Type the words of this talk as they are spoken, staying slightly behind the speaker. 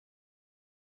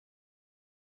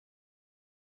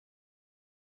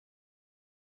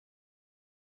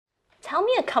Tell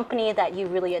me a company that you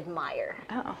really admire.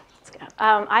 Oh, that's good.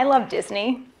 I love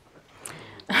Disney.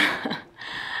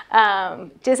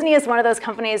 Disney is one of those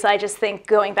companies I just think,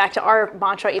 going back to our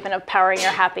mantra even of powering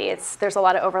your happy, there's a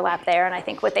lot of overlap there. And I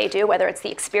think what they do, whether it's the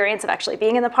experience of actually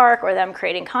being in the park or them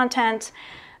creating content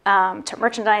to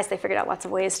merchandise, they figured out lots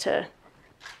of ways to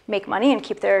make money and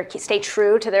stay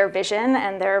true to their vision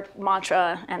and their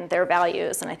mantra and their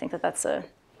values. And I think that that's a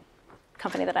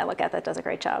company that I look at that does a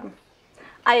great job.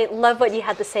 I love what you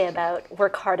had to say about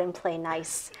work hard and play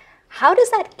nice. How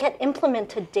does that get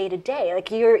implemented day to day?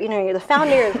 Like you're the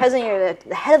founder, you're the president, you're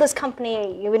the head of this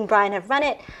company. You and Brian have run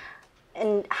it,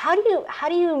 and how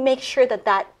do you make sure that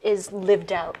that is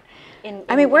lived out?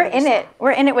 I mean, we're in it.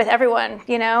 We're in it with everyone.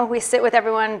 We sit with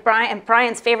everyone.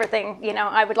 Brian's favorite thing.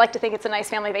 I would like to think it's a nice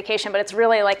family vacation, but it's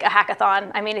really like a hackathon.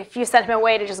 I mean, if you send him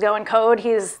away to just go and code,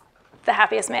 he's the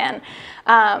happiest man.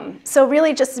 So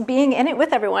really, just being in it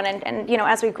with everyone, and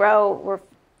as we grow, we're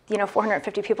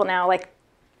 450 people now. Like,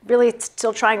 really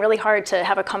still trying really hard to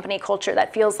have a company culture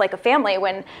that feels like a family.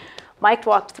 When Mike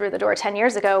walked through the door 10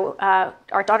 years ago,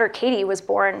 our daughter Katie was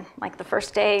born like the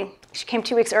first day. She came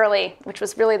 2 weeks early, which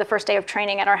was really the first day of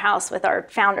training at our house with our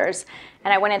founders.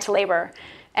 And I went into labor.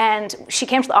 And she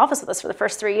came to the office with us for the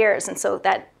first 3 years. And so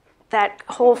that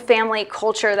whole family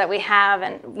culture that we have,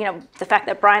 and the fact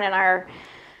that Brian and I are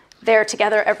there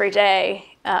together every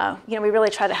day, we really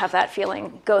try to have that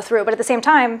feeling go through. But at the same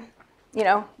time,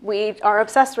 we are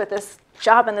obsessed with this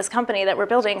job and this company that we're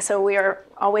building, so we are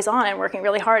always on and working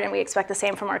really hard, and we expect the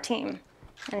same from our team.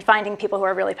 And finding people who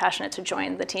are really passionate to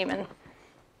join the team and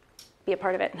be a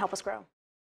part of it and help us grow.